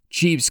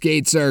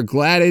cheapskates are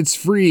glad it's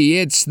free.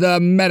 It's the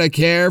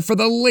Medicare for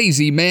the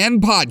Lazy Man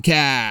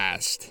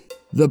podcast.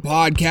 The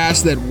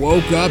podcast that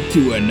woke up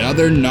to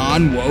another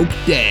non-woke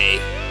day.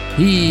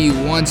 He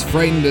once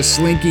frightened a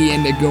slinky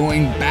into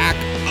going back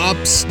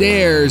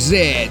upstairs.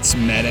 It's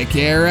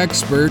Medicare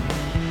expert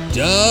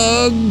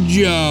Doug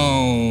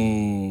Jones.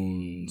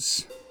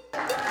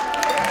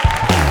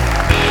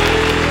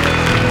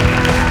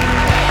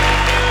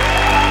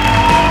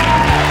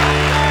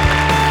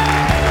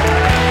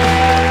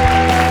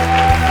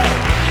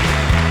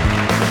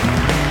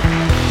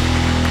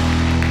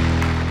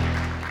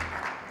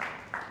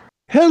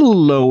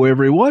 Hello,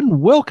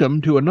 everyone.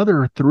 Welcome to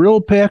another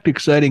thrill-packed,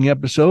 exciting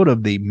episode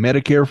of the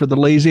Medicare for the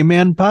Lazy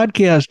Man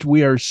podcast.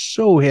 We are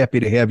so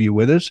happy to have you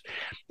with us.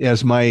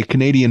 As my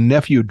Canadian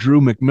nephew, Drew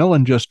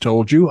McMillan, just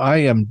told you, I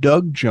am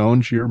Doug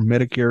Jones, your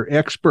Medicare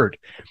expert.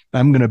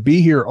 I'm going to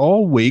be here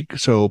all week,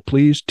 so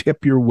please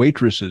tip your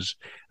waitresses.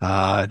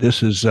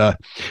 This is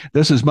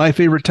my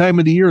favorite time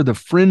of the year, the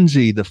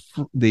frenzy,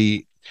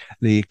 the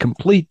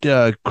complete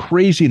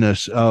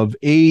craziness of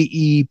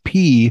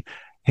AEP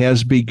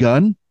has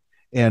begun.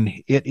 And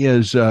it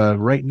is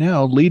right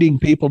now leading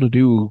people to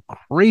do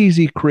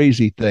crazy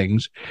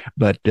things.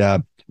 But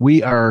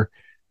we are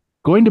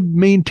going to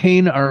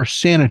maintain our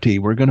sanity.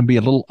 We're going to be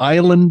a little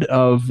island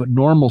of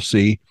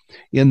normalcy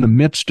in the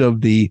midst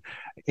of the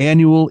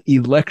annual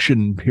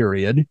election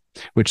period,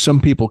 which some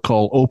people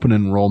call open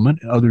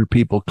enrollment. Other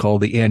people call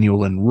the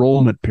annual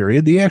enrollment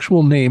period. The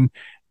actual name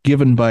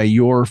given by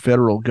your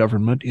federal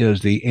government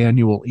is the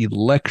annual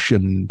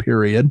election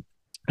period.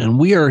 And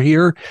we are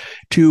here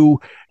to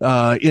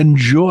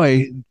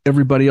enjoy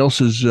everybody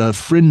else's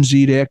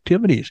frenzied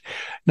activities.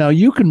 Now,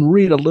 you can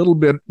read a little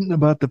bit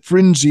about the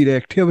frenzied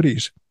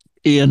activities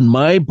in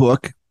my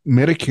book,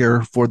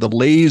 Medicare for the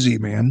Lazy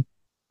Man,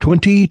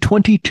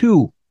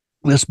 2022.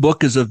 This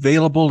book is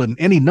available in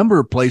any number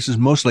of places,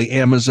 mostly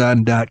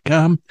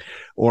Amazon.com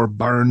or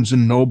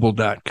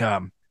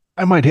BarnesandNoble.com.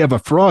 I might have a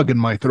frog in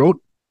my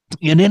throat.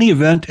 In any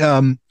event,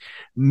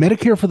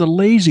 Medicare for the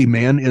Lazy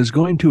Man is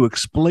going to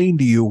explain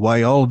to you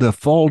why all the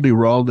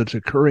fol-de-rol that's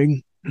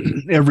occurring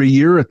every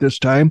year at this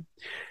time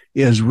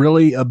is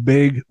really a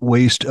big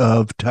waste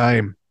of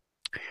time.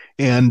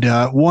 And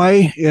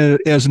why,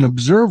 as an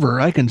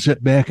observer, I can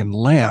sit back and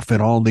laugh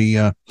at all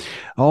the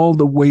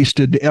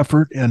wasted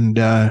effort and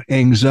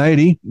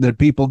anxiety that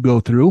people go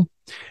through,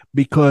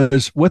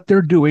 because what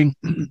they're doing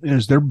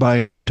is they're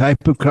buying a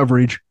type of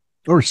coverage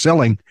or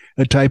selling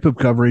a type of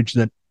coverage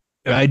that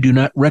I do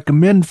not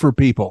recommend for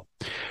people.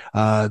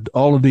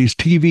 All of these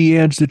TV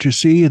ads that you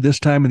see at this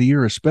time of the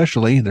year,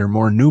 especially, they're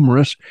more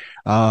numerous.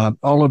 All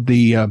of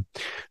the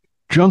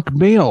junk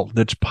mail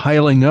that's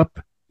piling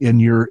up in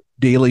your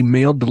daily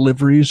mail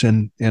deliveries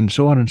and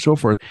so on and so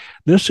forth.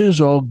 This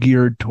is all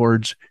geared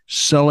towards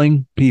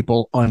selling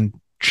people on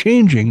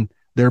changing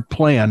their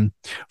plan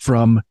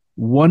from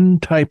one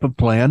type of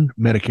plan,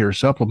 Medicare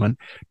supplement,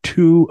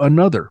 to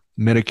another,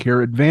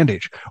 Medicare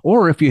Advantage.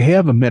 Or if you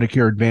have a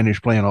Medicare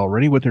Advantage plan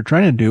already, what they're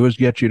trying to do is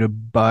get you to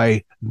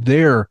buy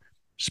their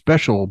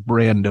special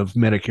brand of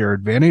Medicare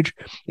Advantage.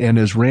 And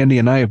as Randy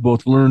and I have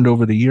both learned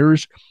over the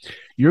years,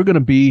 you're going to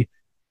be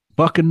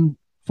bucking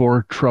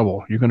for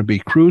trouble. You're going to be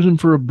cruising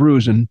for a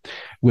bruising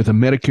with a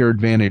Medicare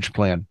Advantage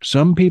plan.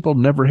 Some people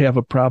never have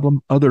a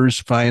problem.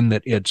 Others find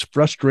that it's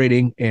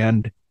frustrating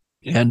and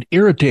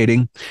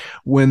irritating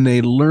when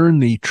they learn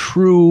the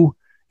true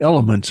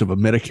elements of a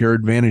Medicare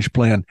Advantage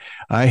plan.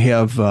 I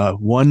have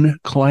one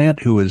client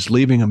who is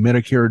leaving a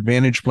Medicare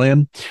Advantage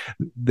plan.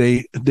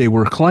 They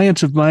were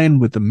clients of mine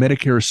with the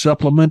Medicare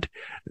supplement.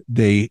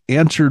 They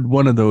answered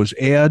one of those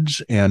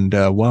ads and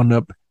wound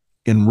up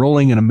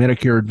enrolling in a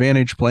Medicare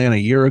Advantage plan a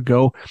year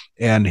ago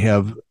and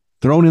have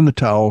thrown in the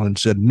towel and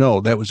said,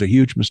 no, that was a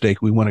huge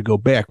mistake. We want to go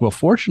back. Well,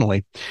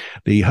 fortunately,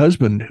 the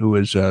husband, who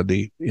is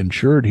the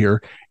insured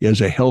here,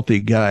 is a healthy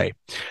guy.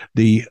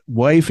 The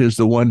wife is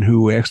the one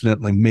who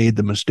accidentally made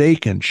the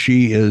mistake, and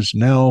she is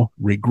now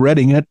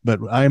regretting it. But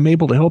I'm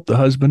able to help the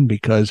husband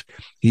because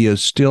he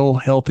is still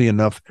healthy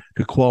enough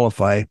to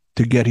qualify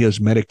to get his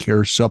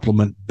Medicare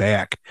supplement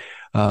back.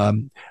 I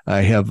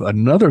have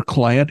another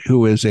client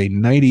who is a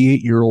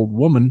 98-year-old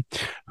woman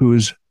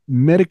whose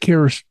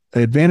Medicare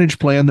Advantage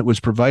plan that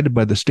was provided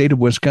by the state of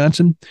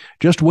Wisconsin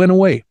just went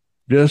away,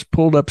 just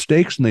pulled up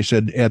stakes, and they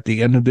said, at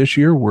the end of this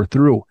year, we're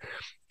through.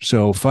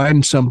 So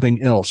find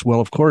something else.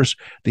 Well, of course,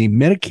 the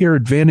Medicare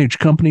Advantage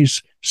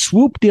companies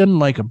swooped in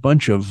like a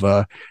bunch of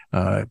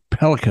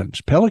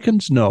pelicans.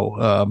 Pelicans?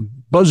 No,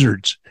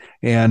 buzzards.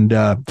 And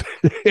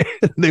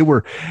they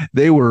were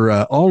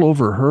all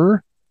over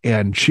her,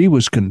 and she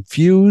was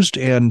confused.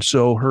 And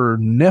so her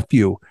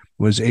nephew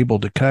was able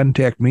to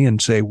contact me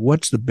and say,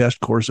 what's the best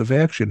course of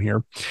action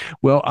here?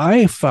 Well,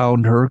 I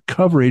found her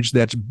coverage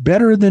that's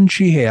better than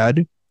she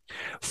had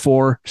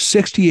for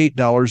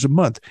 $68 a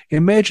month.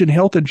 Imagine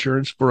health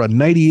insurance for a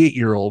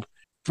 98-year-old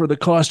for the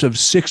cost of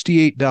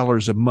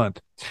 $68 a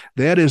month.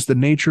 That is the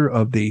nature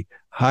of the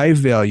high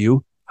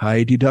value,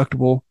 high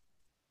deductible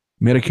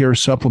Medicare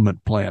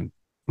supplement plan.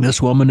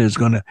 This woman is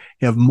going to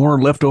have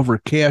more leftover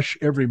cash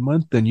every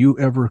month than you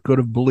ever could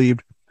have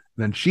believed,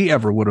 than she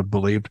ever would have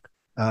believed.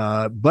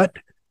 But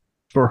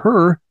for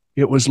her,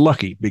 it was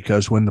lucky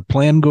because when the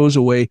plan goes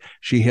away,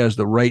 she has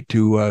the right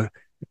to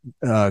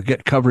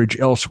get coverage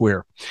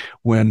elsewhere.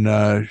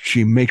 When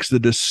she makes the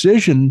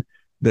decision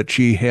that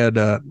she had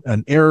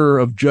an error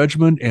of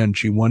judgment and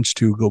she wants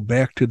to go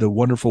back to the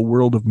wonderful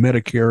world of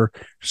Medicare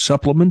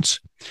supplements,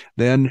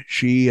 then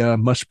she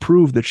must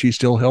prove that she's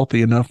still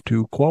healthy enough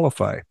to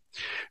qualify.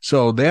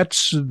 So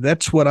that's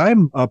what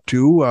I'm up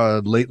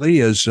to lately,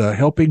 is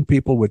helping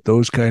people with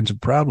those kinds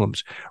of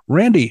problems.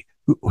 Randy,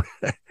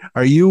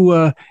 are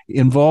you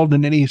involved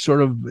in any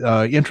sort of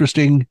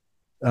interesting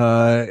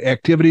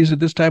activities at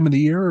this time of the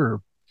year,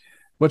 or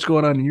what's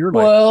going on in your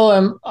life? Well,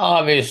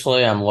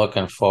 I'm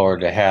looking forward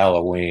to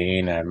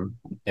Halloween.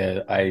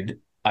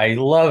 I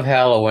love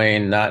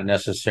Halloween, not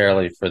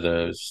necessarily for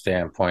the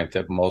standpoint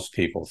that most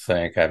people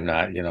think. I'm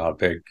not, a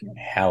big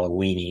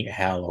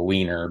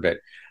Halloweener, but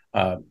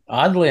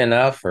oddly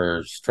enough,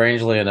 or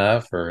strangely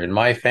enough, or in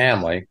my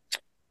family,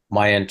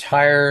 my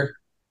entire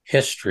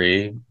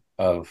history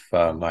of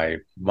my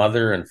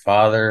mother and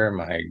father,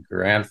 my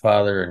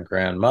grandfather and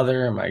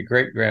grandmother, my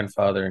great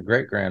grandfather and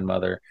great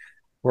grandmother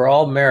were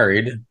all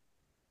married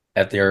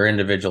at their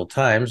individual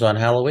times on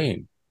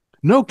Halloween.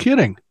 No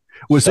kidding.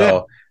 Was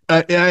so,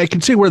 that I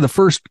can see where the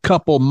first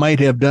couple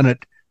might have done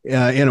it,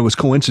 and it was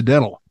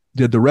coincidental.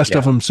 Did the rest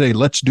of them say,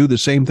 let's do the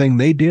same thing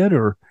they did,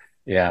 or?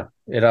 Yeah,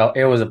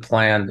 it was a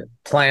planned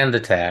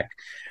attack.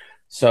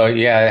 So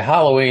yeah,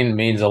 Halloween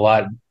means a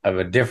lot of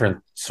a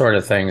different sort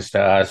of things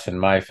to us and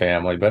my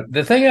family. But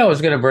the thing I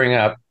was going to bring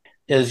up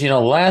is,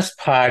 last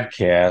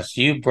podcast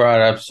you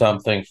brought up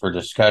something for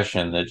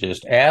discussion that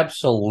just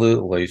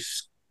absolutely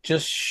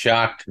just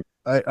shocked me.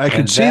 I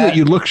could see that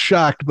you look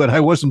shocked, but I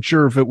wasn't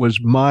sure if it was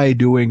my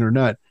doing or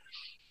not.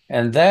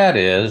 And that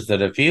is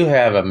that if you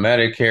have a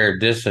Medicare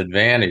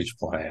Disadvantage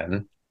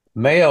plan,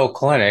 Mayo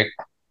Clinic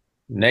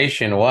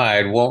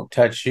nationwide won't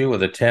touch you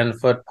with a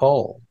 10-foot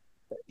pole.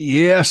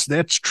 Yes,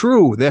 that's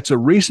true. That's a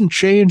recent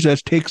change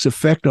that takes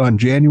effect on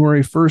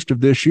January 1st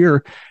of this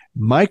year.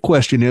 My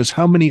question is,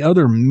 how many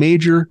other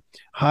major,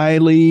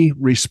 highly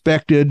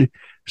respected,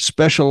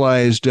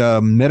 specialized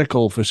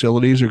medical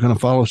facilities are going to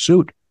follow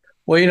suit?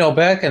 Well,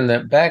 back in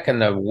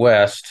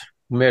the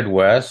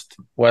Midwest,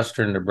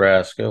 Western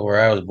Nebraska, where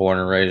I was born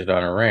and raised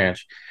on a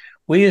ranch,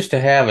 we used to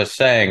have a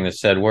saying that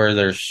said, where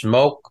there's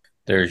smoke,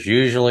 there's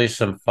usually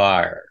some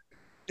fire.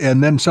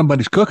 And then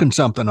somebody's cooking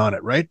something on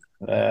it, right?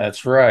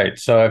 That's right.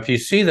 So if you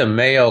see the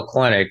Mayo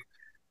Clinic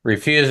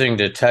refusing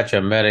to touch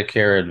a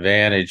Medicare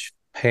Advantage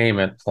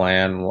payment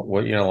plan,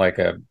 with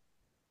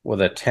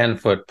a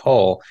 10-foot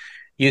pole,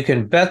 you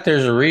can bet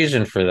there's a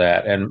reason for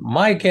that. And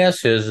my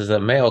guess is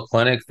that Mayo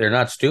Clinic, they're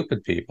not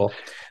stupid people.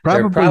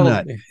 Probably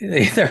not.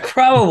 They're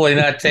probably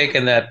not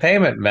taking that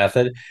payment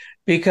method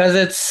because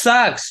it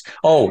sucks.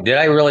 Oh, did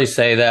I really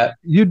say that?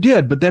 You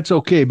did, but that's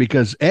okay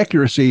because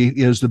accuracy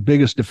is the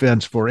biggest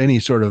defense for any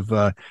sort of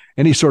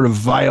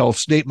vile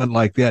statement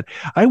like that.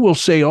 I will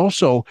say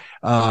also,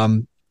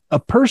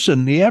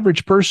 the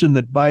average person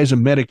that buys a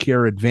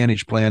Medicare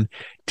Advantage plan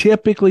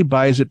typically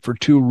buys it for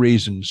two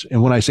reasons.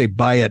 And when I say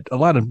buy it, a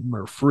lot of them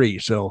are free.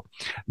 So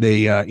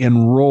they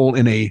enroll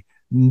in a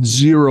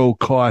zero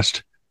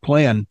cost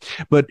plan.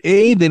 But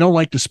A, they don't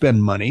like to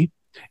spend money.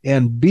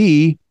 And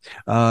B,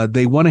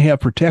 they want to have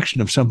protection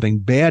if something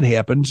bad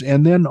happens.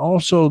 And then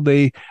also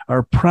they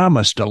are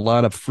promised a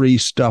lot of free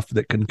stuff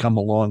that can come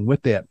along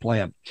with that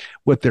plan.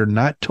 What they're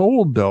not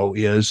told, though,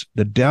 is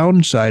the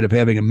downside of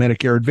having a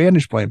Medicare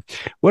Advantage plan.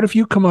 What if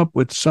you come up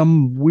with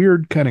some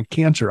weird kind of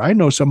cancer? I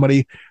know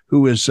somebody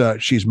who is,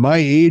 she's my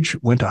age,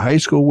 went to high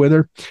school with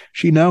her.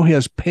 She now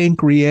has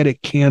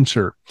pancreatic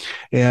cancer.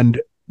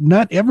 And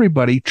not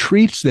everybody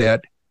treats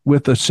that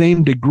with the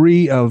same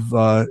degree of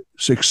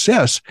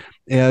success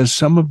as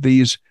some of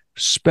these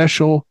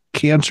special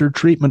cancer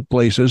treatment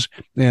places.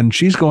 And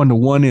she's going to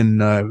one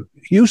in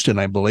Houston,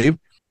 I believe.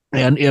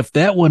 And if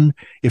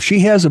she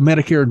has a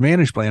Medicare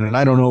Advantage plan, and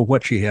I don't know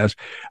what she has,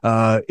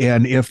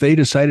 and if they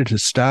decided to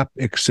stop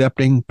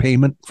accepting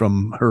payment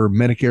from her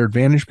Medicare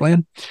Advantage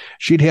plan,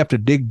 she'd have to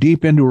dig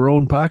deep into her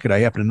own pocket. I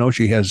happen to know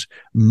she has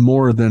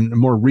more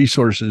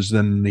resources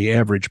than the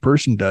average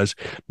person does.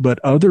 But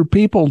other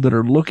people that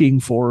are looking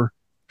for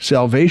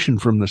salvation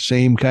from the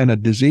same kind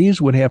of disease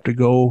would have to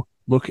go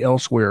look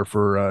elsewhere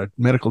for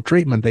medical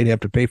treatment. They'd have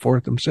to pay for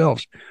it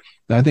themselves.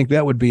 And I think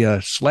that would be a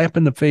slap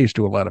in the face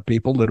to a lot of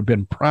people that have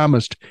been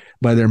promised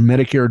by their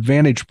Medicare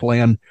Advantage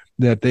plan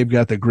that they've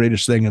got the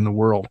greatest thing in the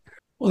world.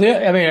 Well,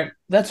 yeah, I mean,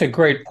 that's a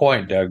great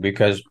point, Doug,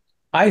 because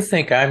I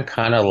think I'm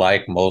kind of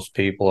like most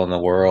people in the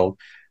world.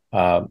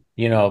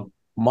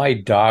 My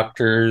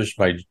doctors,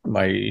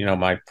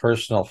 my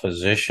personal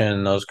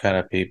physician, those kind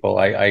of people,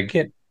 I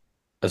get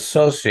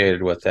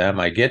associated with them.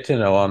 I get to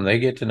know them. They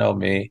get to know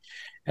me.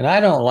 And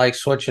I don't like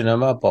switching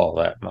them up all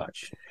that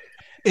much.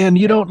 And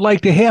you don't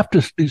like to have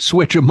to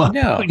switch them up.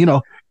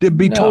 No. To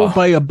be told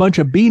by a bunch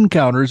of bean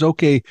counters,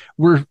 okay,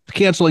 we're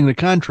canceling the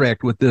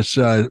contract with this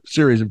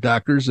series of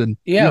doctors, and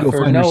you go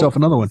find yourself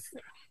another one.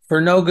 for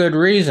no good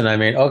reason. I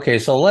mean, okay,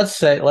 so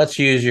let's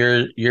use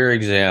your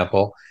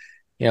example.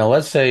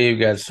 Let's say you've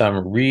got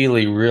some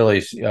really,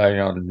 really,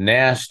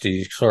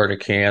 nasty sort of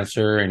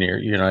cancer, and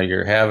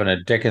you're having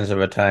a dickens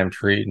of a time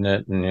treating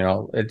it, and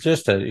it's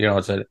just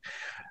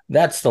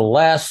that's the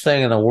last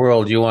thing in the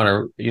world you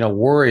want to,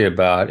 worry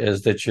about,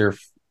 is that your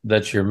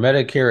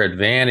Medicare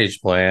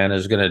Advantage plan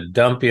is going to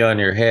dump you on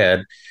your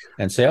head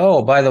and say,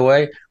 oh, by the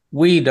way,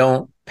 we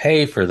don't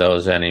pay for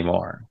those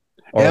anymore,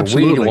 or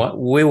Absolutely.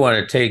 we want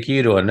to take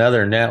you to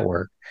another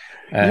network.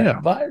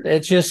 But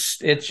it's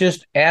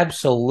just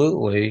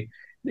absolutely,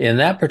 in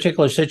that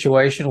particular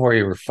situation where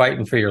you were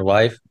fighting for your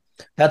life,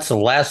 that's the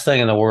last thing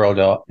in the world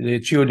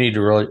that you would need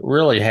to really,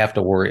 really have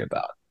to worry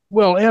about.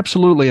 Well,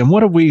 absolutely. And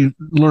what have we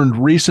learned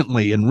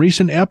recently? In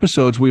recent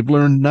episodes, we've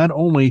learned not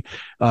only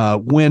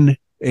when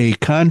a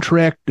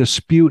contract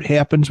dispute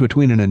happens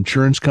between an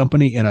insurance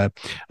company and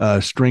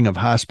a string of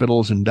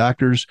hospitals and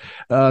doctors,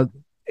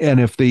 and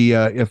if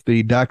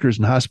the doctors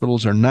and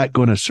hospitals are not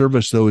going to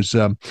service those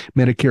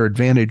Medicare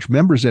Advantage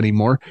members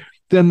anymore,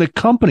 then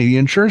the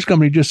insurance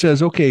company just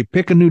says, okay,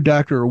 pick a new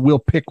doctor, or we'll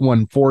pick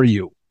one for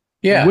you.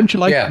 Yeah. Wouldn't you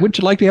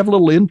like to have a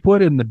little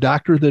input in the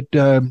doctor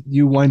that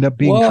you wind up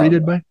being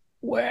treated by?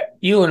 Well,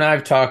 you and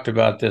I've talked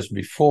about this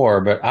before,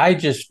 but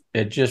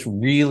it just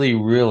really,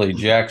 really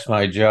jacks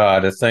my jaw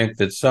to think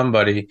that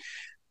somebody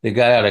that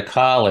got out of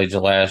college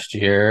last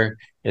year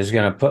is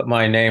going to put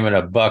my name in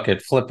a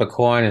bucket, flip a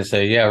coin, and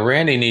say, yeah,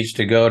 Randy needs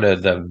to go to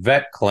the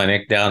vet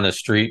clinic down the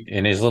street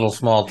in his little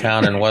small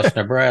town in West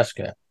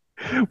Nebraska.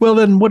 Well,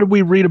 then what did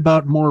we read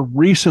about more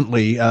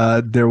recently?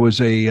 There was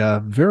a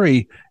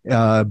very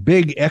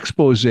big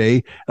expose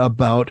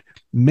about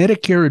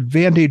Medicare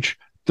Advantage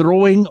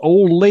throwing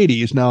old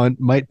ladies. Now, it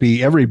might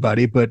be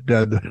everybody, but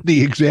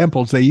the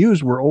examples they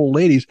used were old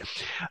ladies,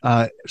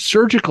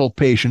 surgical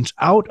patients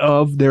out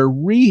of their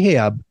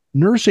rehab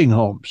nursing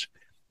homes.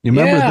 You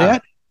remember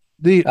that?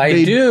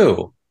 I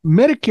do.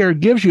 Medicare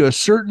gives you a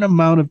certain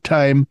amount of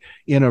time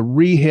in a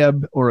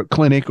rehab or a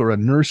clinic or a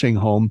nursing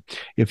home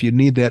if you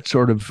need that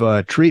sort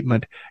of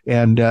treatment.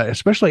 And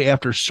especially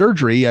after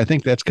surgery, I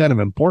think that's kind of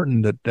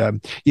important that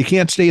you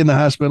can't stay in the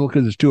hospital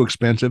because it's too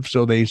expensive.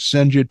 So they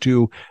send you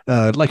to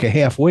like a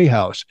halfway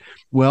house.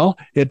 Well,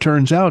 it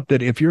turns out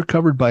that if you're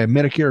covered by a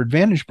Medicare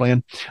Advantage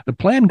plan, the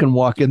plan can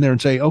walk in there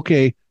and say,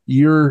 okay,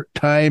 your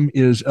time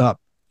is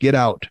up. Get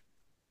out.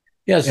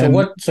 Yeah,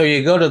 so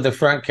you go to the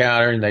front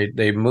counter and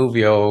they move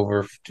you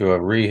over to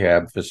a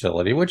rehab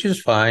facility, which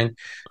is fine,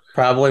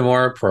 probably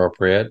more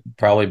appropriate,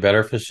 probably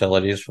better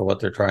facilities for what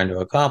they're trying to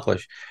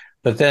accomplish.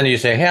 But then you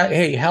say,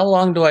 hey, how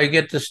long do I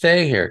get to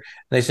stay here?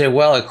 And they say,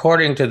 well,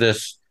 according to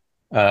this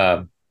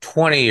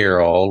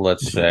 20-year-old,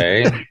 let's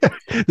say,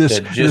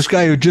 this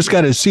guy who just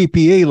got his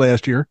CPA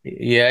last year.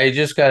 Yeah, he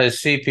just got his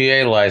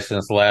CPA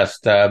license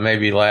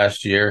maybe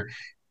last year.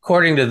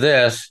 According to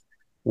this,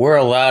 we're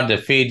allowed to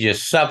feed you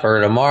supper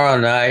tomorrow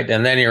night,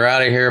 and then you're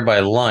out of here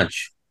by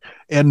lunch.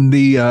 And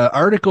the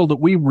article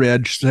that we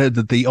read said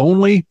that the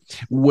only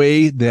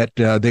way that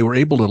they were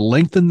able to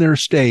lengthen their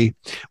stay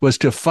was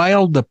to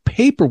file the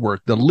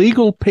paperwork, the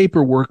legal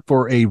paperwork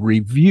for a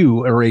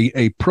review or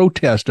a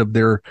protest of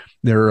their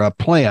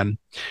plan.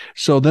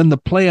 So then the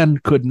plan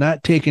could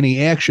not take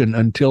any action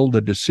until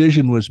the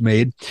decision was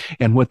made.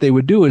 And what they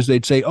would do is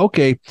they'd say,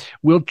 okay,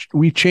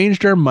 we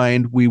changed our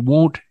mind. We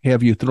won't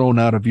have you thrown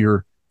out of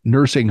your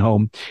nursing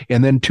home.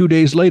 And then 2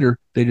 days later,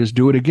 they just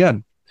do it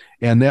again.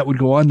 And that would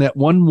go on. That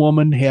one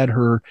woman had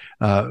her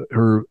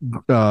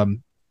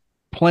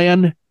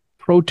plan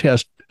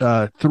protest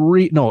it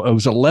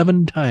was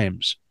 11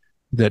 times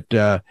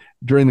that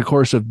during the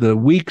course of the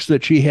weeks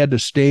that she had to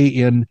stay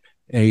in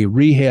a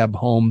rehab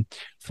home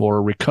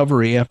for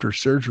recovery after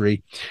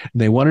surgery.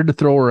 They wanted to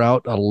throw her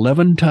out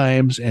 11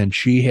 times, and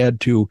she had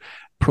to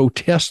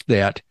protest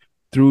that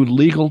through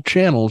legal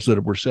channels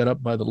that were set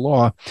up by the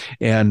law.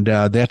 And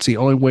that's the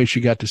only way she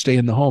got to stay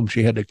in the home.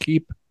 She had to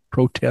keep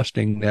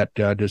protesting that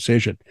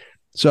decision.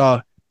 So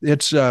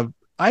it's,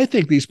 I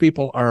think these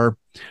people are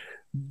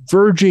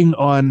verging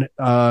on,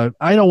 I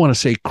don't want to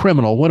say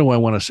criminal. What do I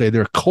want to say?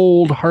 They're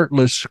cold,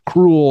 heartless,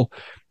 cruel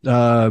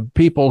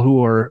people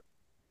who are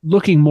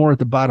looking more at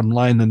the bottom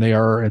line than they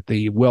are at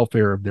the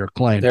welfare of their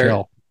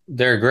clientele.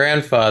 Their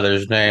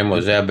grandfather's name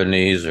was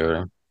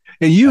Ebenezer.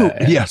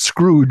 And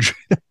Scrooge.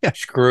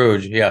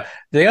 Scrooge, yeah.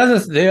 The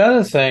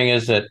other thing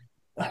is that,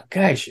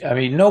 gosh, I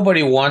mean,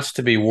 nobody wants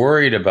to be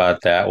worried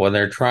about that when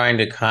they're trying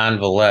to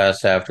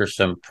convalesce after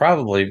some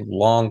probably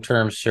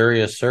long-term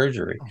serious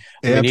surgery.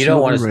 I mean, you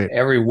don't want to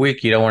every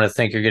week. You don't want to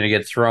think you're going to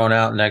get thrown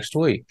out next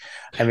week.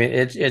 I mean,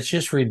 it's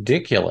just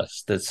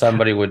ridiculous that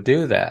somebody would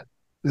do that.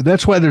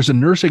 That's why there's a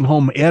nursing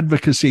home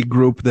advocacy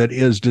group that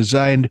is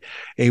designed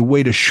a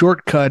way to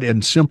shortcut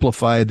and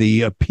simplify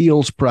the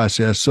appeals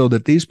process so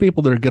that these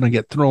people that are going to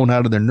get thrown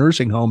out of their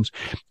nursing homes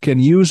can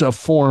use a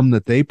form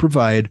that they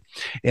provide,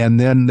 and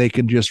then they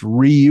can just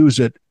reuse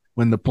it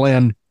when the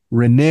plan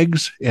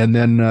reneges and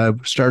then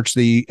starts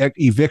the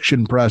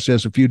eviction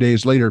process a few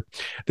days later.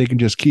 They can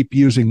just keep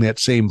using that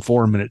same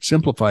form, and it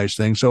simplifies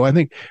things. So I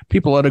think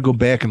people ought to go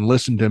back and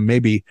listen to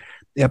maybe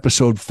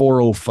episode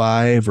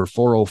 405 or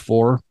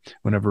 404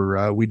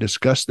 whenever we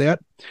discuss that.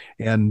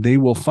 And they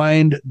will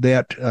find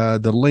that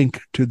the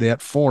link to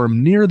that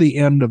form near the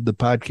end of the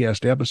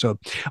podcast episode.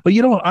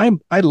 Well,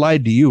 I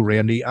lied to you,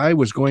 Randy. I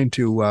was going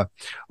to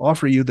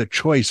offer you the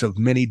choice of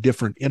many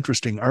different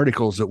interesting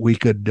articles that we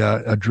could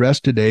address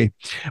today.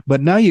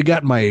 But now you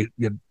got my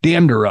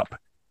dander up,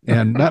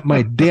 and not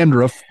my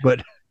dandruff,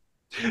 but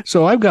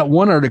so I've got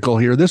one article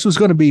here. This was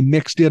going to be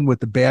mixed in with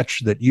the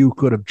batch that you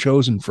could have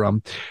chosen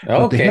from.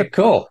 Okay,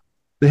 cool.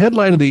 The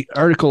headline of the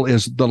article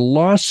is "The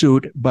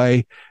Lawsuit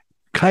by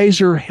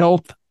Kaiser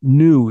Health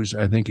News,"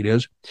 I think it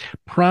is,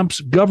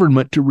 prompts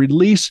government to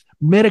release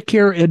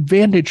Medicare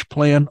Advantage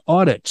plan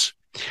audits.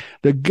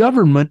 The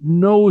government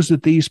knows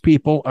that these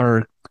people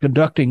are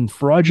conducting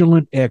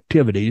fraudulent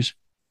activities.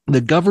 The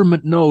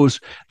government knows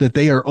that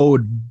they are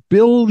owed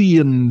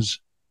billions,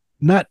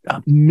 not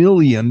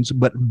millions,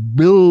 but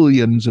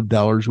billions of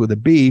dollars with a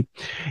B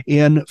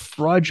in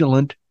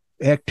fraudulent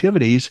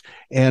activities.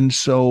 And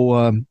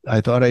so I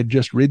thought I'd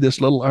just read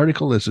this little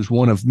article. This is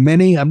one of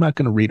many. I'm not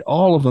going to read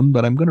all of them,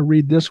 but I'm going to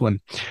read this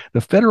one.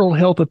 The federal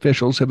health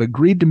officials have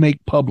agreed to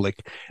make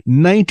public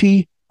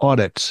 90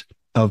 audits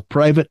of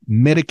private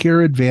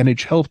Medicare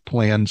Advantage health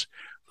plans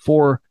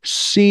for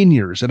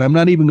seniors. And I'm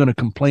not even going to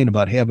complain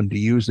about having to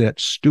use that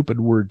stupid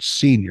word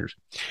seniors.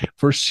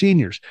 For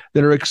seniors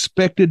that are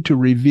expected to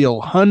reveal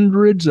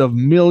hundreds of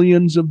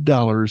millions of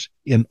dollars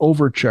in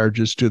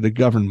overcharges to the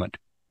government.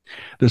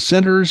 The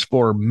Centers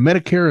for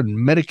Medicare and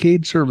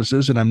Medicaid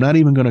Services, and I'm not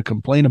even going to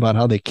complain about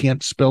how they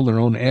can't spell their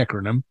own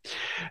acronym,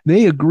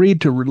 they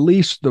agreed to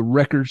release the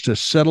records to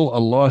settle a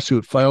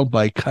lawsuit filed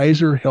by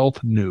Kaiser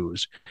Health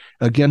News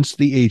against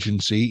the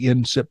agency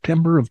in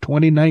September of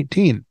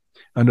 2019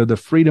 under the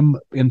Freedom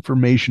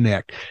Information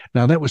Act.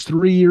 Now, that was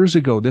 3 years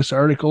ago. This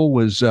article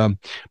was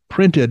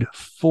printed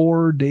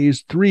 4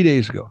 days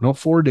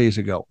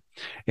ago.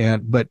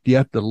 But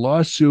yet the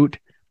lawsuit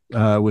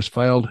was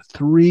filed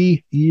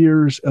 3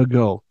 years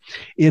ago.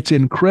 It's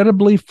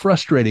incredibly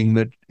frustrating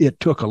that it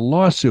took a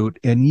lawsuit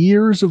and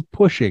years of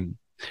pushing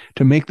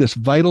to make this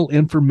vital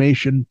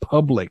information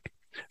public,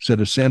 said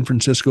a San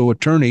Francisco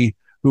attorney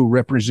who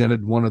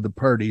represented one of the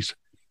parties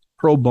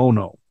pro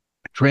bono.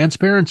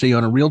 Transparency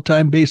on a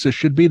real-time basis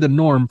should be the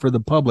norm for the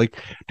public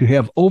to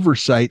have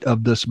oversight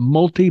of this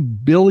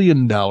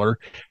multi-billion-dollar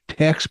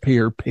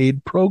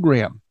taxpayer-paid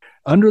program.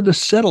 Under the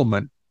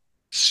settlement,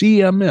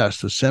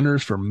 CMS, the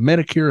Centers for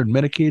Medicare and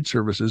Medicaid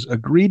Services,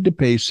 agreed to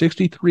pay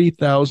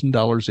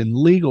 $63,000 in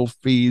legal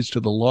fees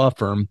to the law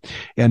firm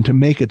and to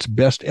make its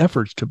best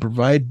efforts to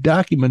provide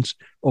documents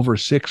over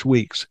 6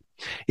 weeks.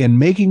 In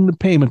making the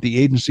payment, the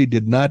agency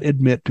did not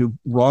admit to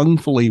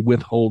wrongfully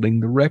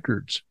withholding the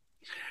records.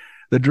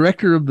 The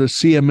director of the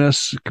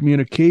CMS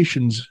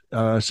Communications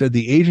said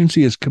the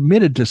agency is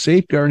committed to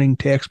safeguarding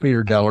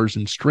taxpayer dollars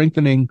and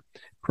strengthening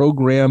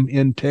program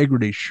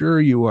integrity. Sure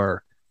you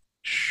are.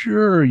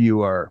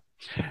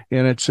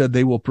 And it said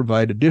they will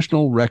provide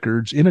additional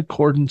records in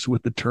accordance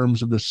with the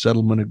terms of the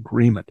settlement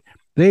agreement.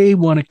 They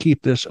want to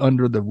keep this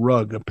under the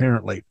rug,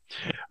 apparently.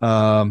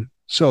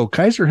 So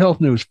Kaiser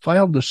Health News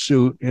filed the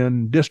suit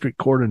in district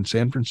court in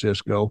San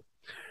Francisco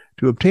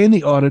to obtain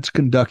the audits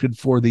conducted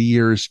for the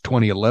years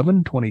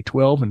 2011,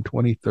 2012, and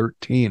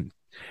 2013.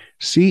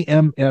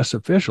 CMS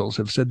officials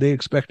have said they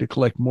expect to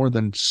collect more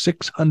than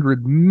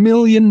 $600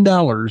 million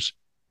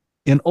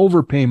in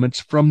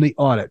overpayments from the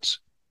audits.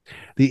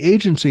 The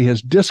agency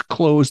has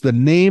disclosed the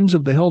names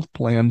of the health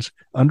plans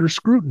under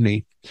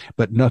scrutiny,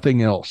 but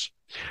nothing else.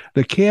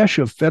 The cache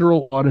of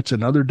federal audits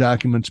and other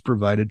documents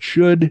provided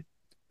should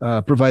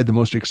provide the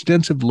most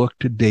extensive look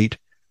to date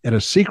at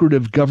a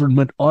secretive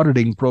government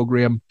auditing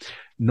program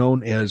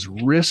known as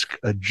Risk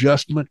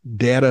Adjustment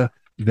Data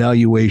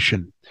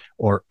Valuation,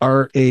 or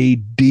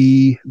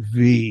RADV.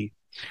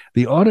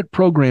 The audit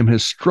program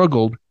has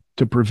struggled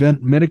to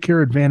prevent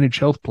Medicare Advantage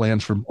health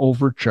plans from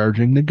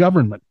overcharging the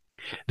government.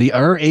 The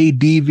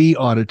RADV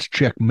audits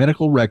check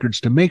medical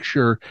records to make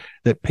sure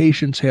that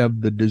patients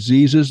have the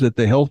diseases that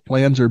the health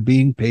plans are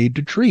being paid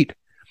to treat.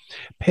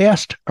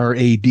 Past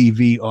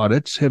RADV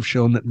audits have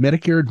shown that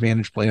Medicare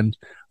Advantage plans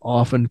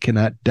often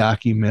cannot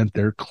document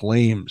their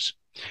claims.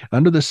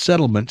 Under the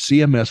settlement,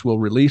 CMS will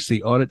release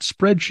the audit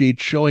spreadsheet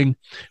showing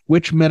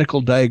which medical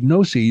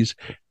diagnoses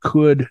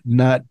could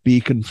not be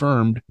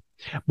confirmed,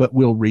 but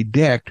will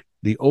redact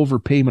the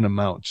overpayment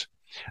amounts.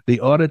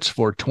 The audits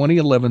for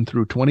 2011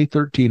 through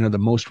 2013 are the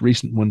most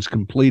recent ones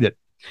completed.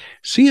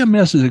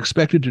 CMS is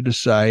expected to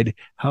decide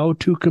how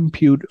to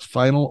compute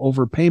final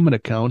overpayment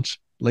accounts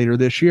later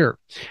this year.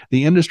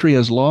 The industry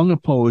has long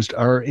opposed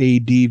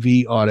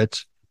RADV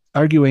audits,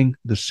 arguing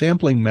the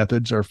sampling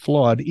methods are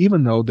flawed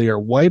even though they are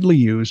widely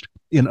used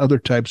in other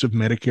types of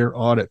Medicare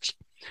audits.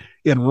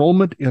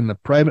 Enrollment in the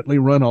privately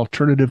run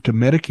alternative to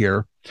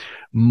Medicare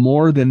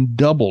more than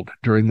doubled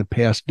during the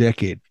past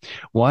decade.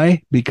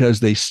 Why? Because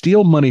they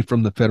steal money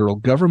from the federal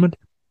government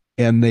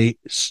and they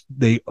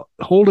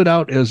hold it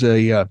out as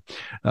a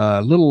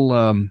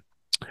little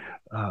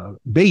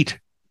bait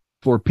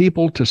for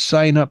people to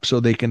sign up so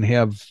they can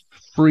have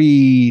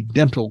free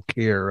dental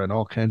care and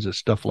all kinds of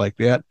stuff like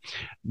that.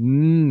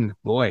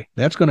 Boy,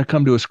 that's going to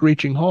come to a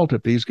screeching halt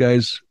if these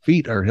guys'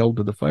 feet are held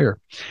to the fire.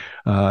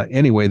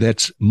 Anyway,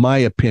 that's my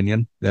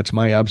opinion. That's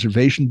my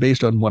observation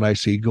based on what I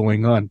see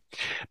going on.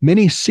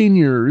 Many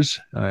seniors,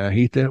 I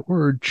hate that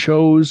word,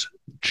 choose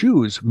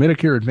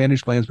Medicare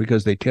Advantage plans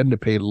because they tend to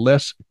pay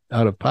less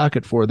out of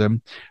pocket for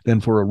them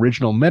than for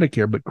original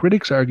Medicare. But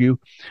critics argue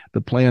the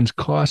plans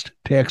cost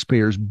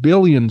taxpayers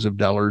billions of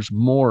dollars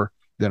more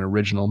than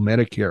original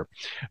Medicare.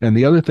 And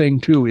the other thing,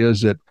 too,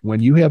 is that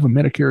when you have a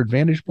Medicare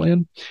Advantage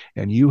plan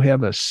and you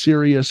have a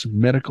serious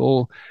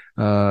medical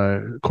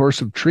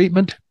course of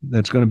treatment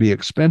that's going to be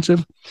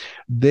expensive,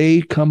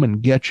 they come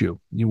and get you.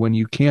 When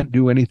you can't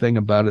do anything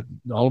about it,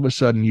 all of a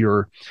sudden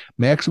your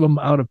maximum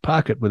out of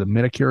pocket with a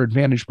Medicare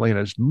Advantage plan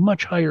is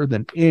much higher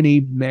than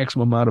any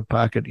maximum out of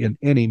pocket in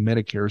any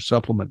Medicare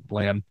supplement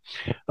plan,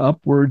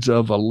 upwards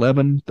of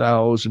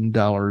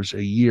 $11,000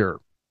 a year.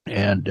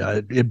 And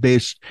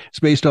it's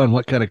based on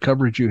what kind of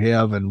coverage you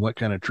have and what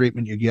kind of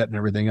treatment you get and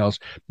everything else.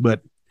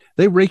 But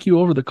they rake you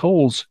over the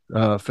coals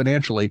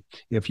financially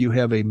if you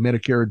have a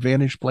Medicare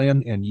Advantage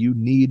plan and you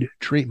need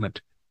treatment.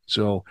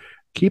 So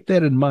keep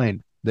that in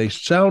mind. They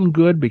sound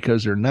good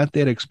because they're not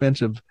that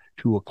expensive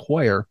to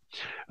acquire.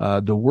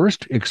 The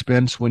worst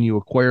expense when you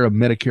acquire a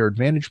Medicare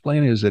Advantage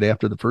plan is that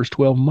after the first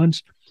 12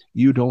 months,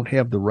 you don't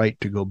have the right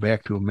to go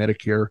back to a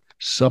Medicare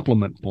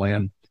supplement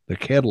plan, the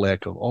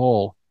Cadillac of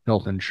all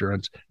health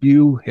insurance.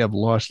 You have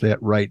lost that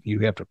right. You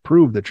have to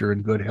prove that you're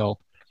in good health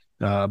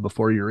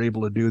before you're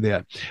able to do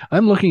that.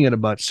 I'm looking at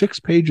about 6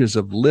 pages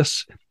of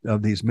lists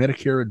of these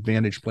Medicare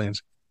Advantage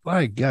plans.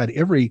 My God,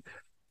 every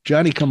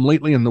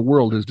Johnny-come-lately in the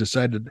world has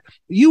decided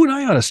you and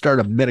I ought to start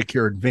a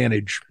Medicare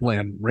Advantage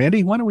plan.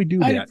 Randy, why don't we do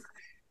that?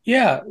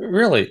 Yeah,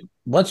 really.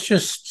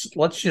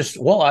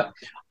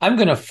 I'm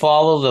going to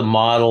follow the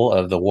model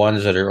of the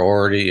ones that are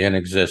already in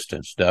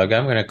existence, Doug.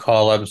 I'm going to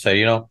call up and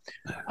say,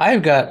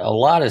 I've got a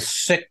lot of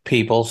sick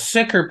people,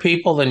 sicker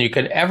people than you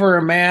could ever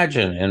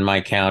imagine in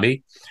my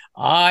county.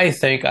 I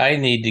think I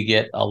need to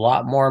get a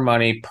lot more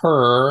money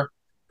per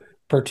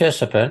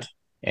participant,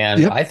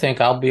 and I think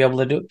I'll be able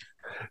to do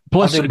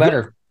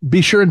better.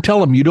 Be sure and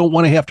tell them you don't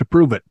want to have to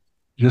prove it.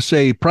 Just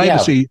say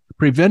privacy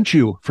prevents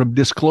you from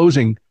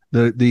disclosing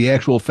the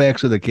actual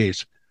facts of the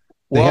case.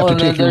 They have to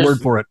take your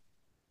word for it.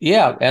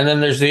 Yeah. And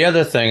then there's the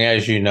other thing,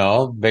 as you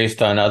know,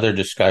 based on other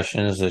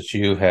discussions that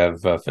you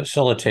have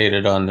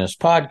facilitated on this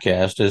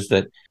podcast, is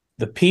that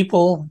the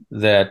people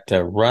that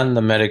run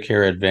the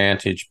Medicare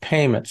Advantage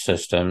payment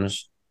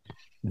systems,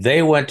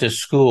 they went to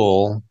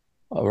school.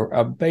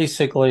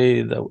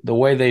 Basically, the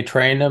way they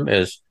train them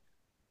is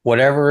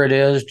whatever it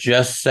is,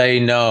 just say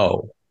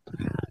no.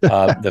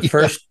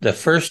 The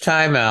first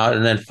time out,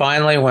 and then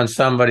finally, when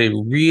somebody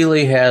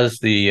really has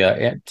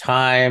the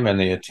time and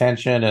the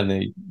attention and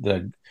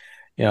the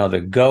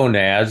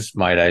gonads,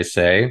 might I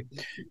say,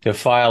 to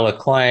file a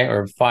claim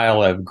or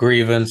file a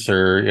grievance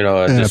or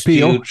a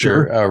dispute appeal,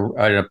 or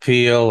an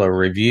appeal or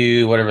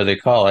review, whatever they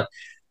call it,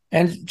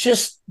 and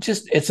just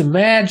it's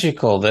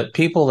magical that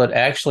people that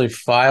actually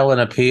file an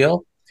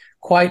appeal,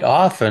 quite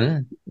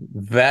often,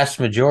 vast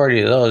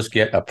majority of those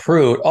get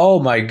approved. Oh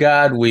my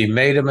God, we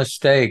made a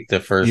mistake the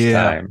first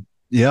time.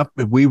 Yep.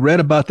 We read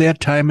about that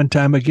time and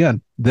time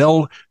again.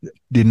 They'll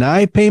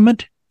deny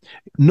payment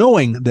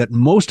knowing that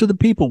most of the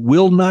people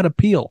will not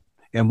appeal.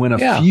 And when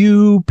a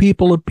few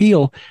people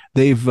appeal,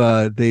 they've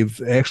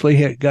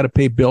actually got to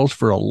pay bills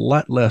for a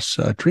lot less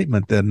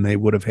treatment than they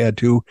would have had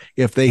to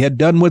if they had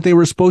done what they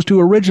were supposed to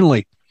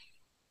originally.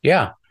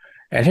 Yeah.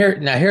 And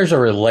here's a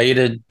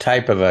related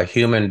type of a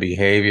human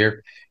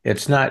behavior.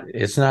 It's not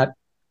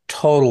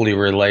totally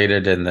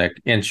related in the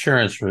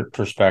insurance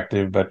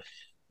perspective, but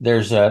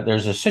there's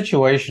a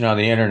situation on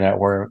the internet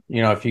where,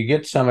 if you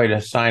get somebody to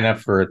sign up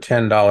for a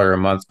 $10 a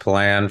month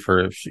plan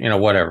for,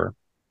 whatever,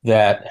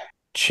 that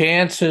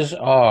chances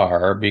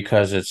are,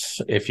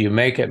 because if you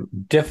make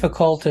it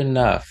difficult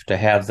enough to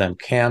have them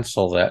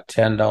cancel that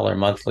 $10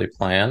 monthly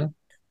plan,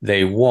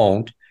 they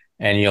won't.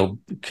 And you'll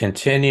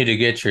continue to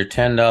get your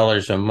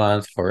 $10 a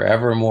month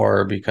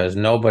forevermore because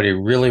nobody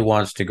really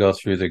wants to go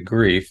through the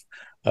grief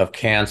of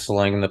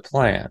canceling the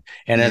plan.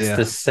 And it's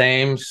the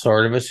same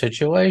sort of a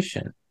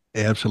situation.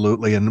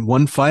 Absolutely. And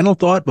one final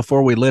thought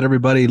before we let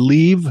everybody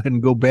leave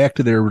and go back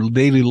to their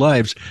daily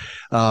lives.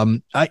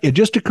 It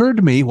just occurred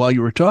to me while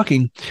you were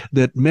talking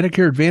that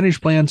Medicare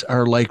Advantage plans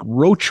are like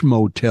roach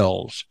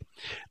motels,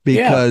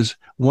 because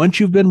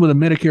once you've been with a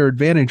Medicare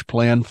Advantage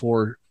plan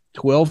for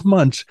 12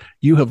 months,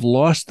 you have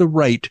lost the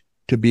right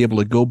to be able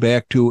to go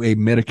back to a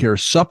Medicare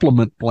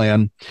supplement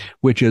plan,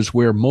 which is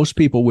where most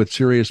people with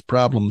serious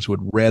problems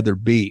would rather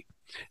be.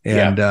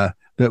 And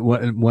that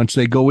once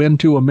they go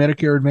into a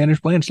Medicare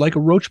Advantage plan, it's like a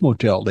roach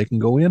motel. They can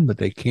go in, but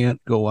they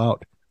can't go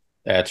out.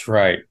 That's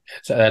right.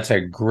 That's a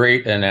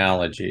great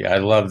analogy. I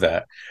love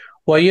that.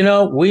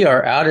 Well, we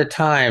are out of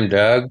time,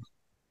 Doug.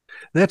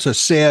 That's a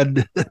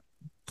sad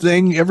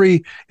thing.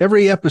 Every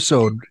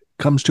episode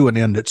comes to an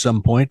end at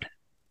some point.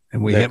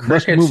 And we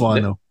must move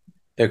on, though.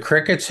 The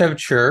crickets have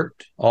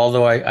chirped,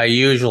 although I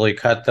usually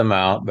cut them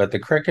out, but the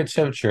crickets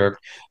have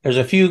chirped. There's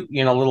a few,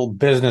 little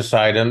business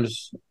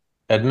items,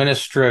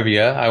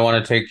 administrivia I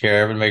want to take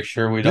care of and make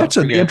sure we don't That's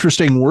an forget.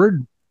 interesting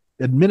word.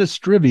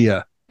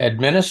 Administrivia.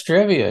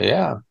 Administrivia,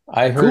 yeah.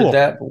 I heard Cool.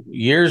 that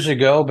years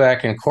ago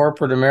back in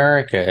corporate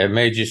America. It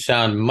made you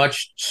sound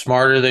much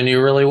smarter than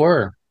you really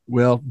were.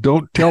 Well,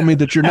 don't tell me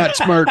that you're not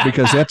smart,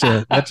 because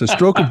that's a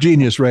stroke of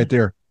genius right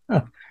there.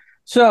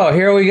 So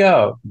here we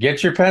go.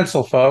 Get your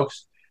pencil,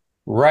 folks.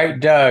 Write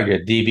Doug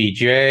at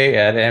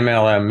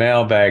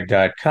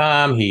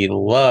dbj@mlmmailbag.com. He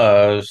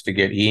loves to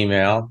get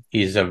email.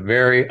 He's a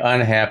very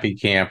unhappy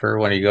camper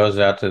when he goes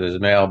out to his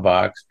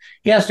mailbox.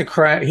 He has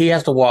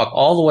to walk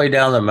all the way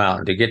down the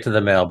mountain to get to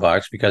the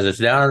mailbox because it's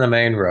down on the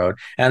main road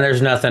and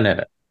there's nothing in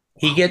it.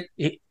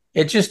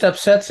 It just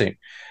upsets him.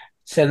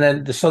 So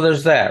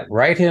there's that.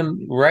 Write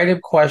him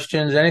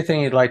questions,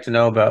 anything you'd like to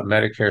know about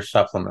Medicare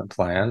supplement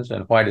plans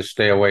and why to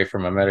stay away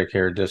from a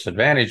Medicare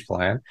Disadvantage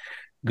plan.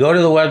 Go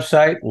to the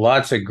website.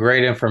 Lots of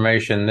great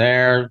information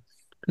there.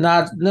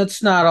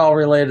 That's not all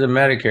related to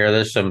Medicare.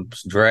 There's some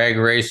drag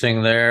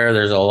racing there.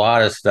 There's a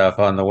lot of stuff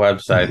on the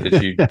website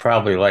that you'd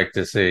probably like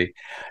to see.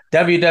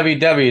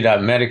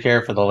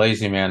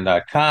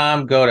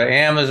 www.medicareforthelazyman.com. Go to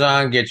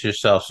Amazon, get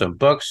yourself some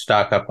books,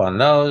 stock up on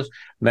those.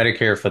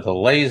 Medicare for the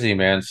Lazy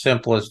Man,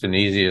 simplest and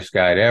easiest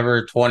guide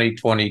ever.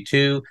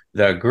 2022,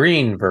 the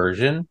green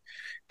version.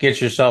 Get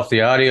yourself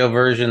the audio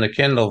version, the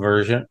Kindle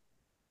version,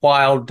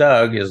 while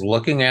Doug is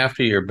looking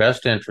after your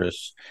best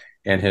interests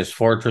in his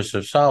fortress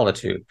of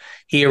solitude.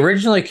 He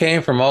originally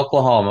came from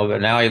Oklahoma,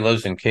 but now he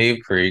lives in Cave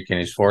Creek in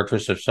his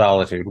fortress of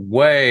solitude,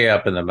 way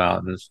up in the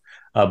mountains,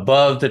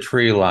 above the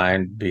tree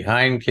line,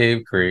 behind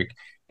Cave Creek.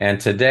 And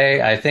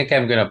today, I think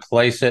I'm going to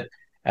place it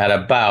at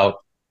about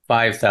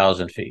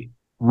 5,000 feet.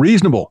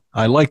 Reasonable.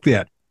 I like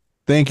that.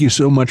 Thank you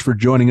so much for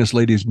joining us,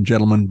 ladies and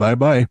gentlemen.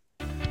 Bye-bye.